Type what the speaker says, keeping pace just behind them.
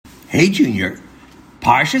Hey, Junior,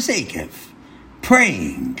 Parshas Eikev,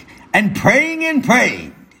 praying and praying and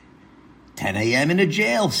praying. 10 a.m. in a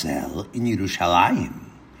jail cell in Yerushalayim.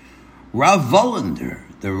 Rav Volender,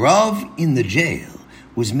 the Rav in the jail,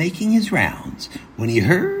 was making his rounds when he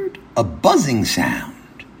heard a buzzing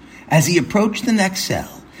sound. As he approached the next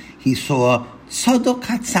cell, he saw Tzadok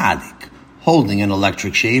HaTzadik holding an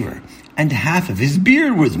electric shaver, and half of his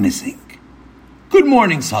beard was missing. "Good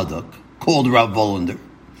morning, Tzadok," called Rav Volender.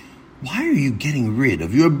 "Why are you getting rid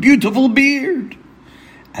of your beautiful beard?"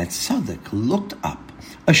 As Tzadok looked up,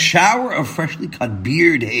 a shower of freshly cut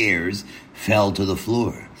beard hairs fell to the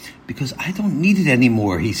floor. "Because I don't need it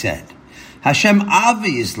anymore," he said. "Hashem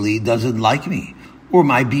obviously doesn't like me or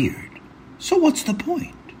my beard. So what's the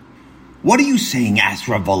point?" "What are you saying?" asked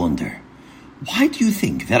Rav Volender. "Why do you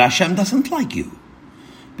think that Hashem doesn't like you?"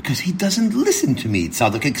 "Because he doesn't listen to me,"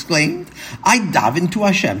 Tzadok exclaimed. "I davened to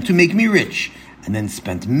Hashem to make me rich, and then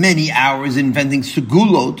spent many hours inventing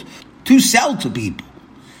segulot to sell to people.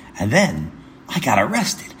 And then I got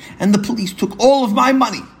arrested, and the police took all of my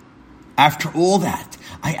money. After all that,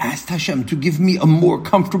 I asked Hashem to give me a more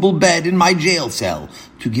comfortable bed in my jail cell,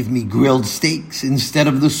 to give me grilled steaks instead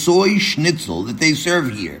of the soy schnitzel that they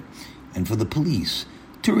serve here, and for the police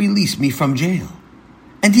to release me from jail.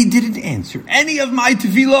 And he didn't answer any of my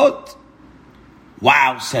tefillot."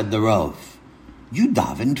 "Wow," said the Rav. "You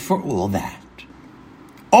davened for all that."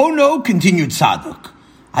 "Oh no," continued Tzadok.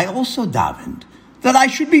 "I also davened that I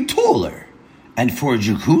should be taller, and for a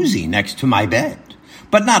jacuzzi next to my bed.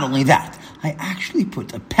 But not only that, I actually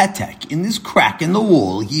put a petek in this crack in the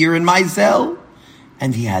wall here in my cell,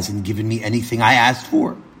 and he hasn't given me anything I asked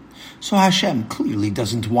for. So Hashem clearly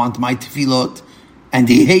doesn't want my tefillot, and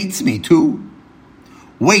he hates me too."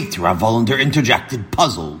 "Wait," Rav Volender interjected,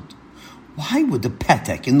 puzzled. "Why would the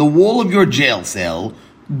petek in the wall of your jail cell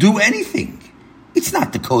do anything? It's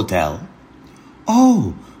not the kotel."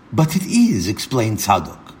 "Oh, but it is," explained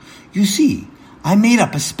Tzadok. "You see, I made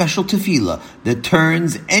up a special tefillah that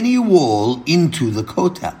turns any wall into the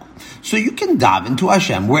kotel. So you can daven to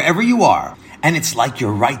Hashem wherever you are, and it's like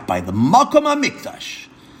you're right by the Makom HaMikdash.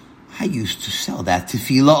 I used to sell that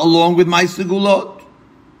tefillah along with my segulot."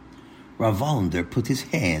 Rav Volender put his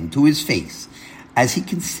hand to his face as he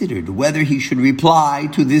considered whether he should reply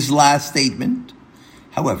to this last statement.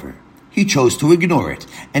 However, he chose to ignore it,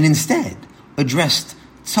 and instead addressed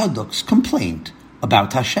Tzadok's complaint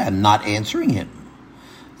about Hashem not answering him.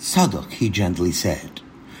 "Tzadok," he gently said,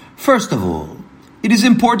 "first of all, it is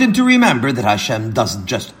important to remember that Hashem doesn't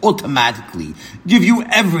just automatically give you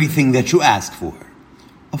everything that you ask for.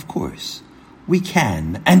 Of course, we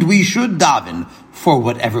can and we should daven for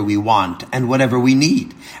whatever we want and whatever we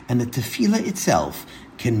need, and the tefillah itself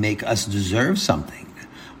can make us deserve something.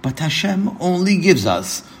 But Hashem only gives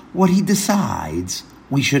us what he decides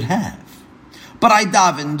we should have." "But I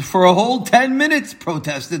davened for a whole 10 minutes,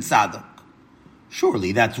 protested Tzadok.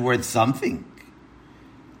 "Surely that's worth something."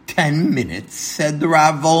 10 minutes, said the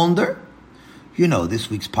Rav Volender. "You know, this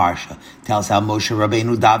week's Parsha tells how Moshe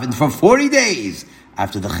Rabbeinu davened for 40 days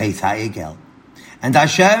after the Chet HaEgel. And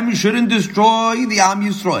Hashem shouldn't destroy the Am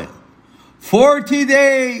Yisrael. 40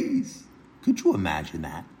 days! Could you imagine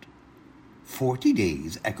that? 40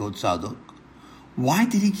 days, echoed Tzadok. Why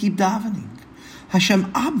did he keep davening?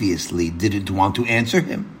 Hashem obviously didn't want to answer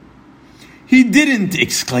him. "He didn't,"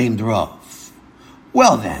 exclaimed Rav.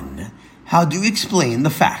 "Well then, how do you explain the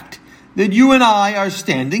fact that you and I are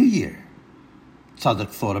standing here?" Tzadok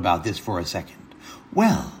thought about this for a second.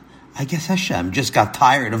 "Well, I guess Hashem just got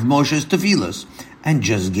tired of Moshe's tefillos and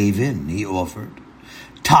just gave in," he offered.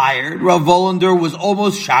 "Tired?" Rav Volender was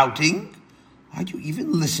almost shouting. "Are you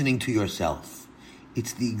even listening to yourself?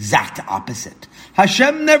 It's the exact opposite.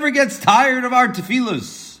 Hashem never gets tired of our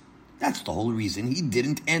tefillos. That's the whole reason he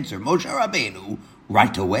didn't answer Moshe Rabbeinu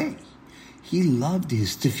right away. He loved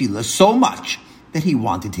his tefillah so much that he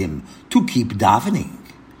wanted him to keep davening.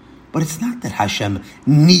 But it's not that Hashem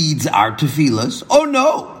needs our tefillas. Oh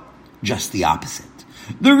no, just the opposite.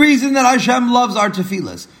 The reason that Hashem loves our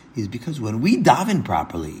tefillas is because when we daven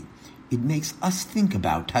properly, it makes us think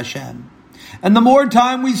about Hashem. And the more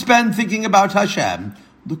time we spend thinking about Hashem,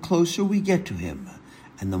 the closer we get to him,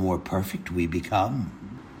 and the more perfect we become.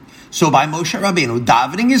 So by Moshe Rabbeinu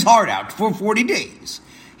davening his heart out for 40 days,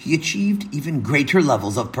 he achieved even greater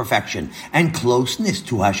levels of perfection and closeness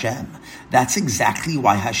to Hashem. That's exactly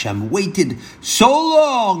why Hashem waited so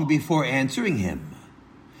long before answering him.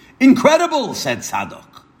 Incredible, said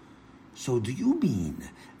Tzadok. So do you mean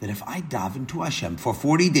that if I daven to Hashem for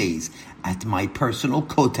 40 days at my personal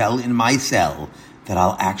kotel in my cell, that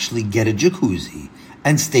I'll actually get a jacuzzi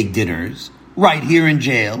and steak dinners right here in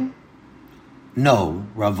jail? No,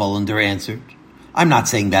 Rav Volander answered. I'm not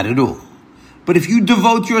saying that at all. But if you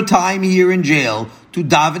devote your time here in jail to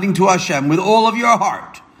davening to Hashem with all of your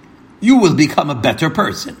heart, you will become a better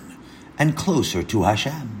person and closer to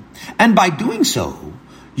Hashem. And by doing so,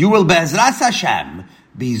 you will be'ezras Hashem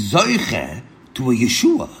be zoiche to a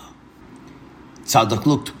Yeshua. Tzadok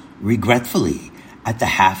looked regretfully at the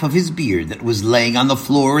half of his beard that was laying on the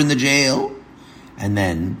floor in the jail, and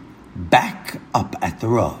then back up at the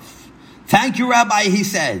Rav. Thank you, Rabbi, he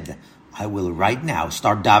said. I will right now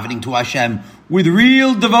start davening to Hashem with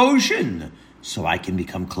real devotion so I can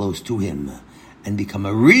become close to Him and become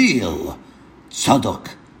a real tzadok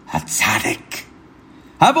hatzadik.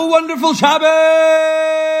 Have a wonderful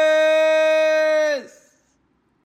Shabbat!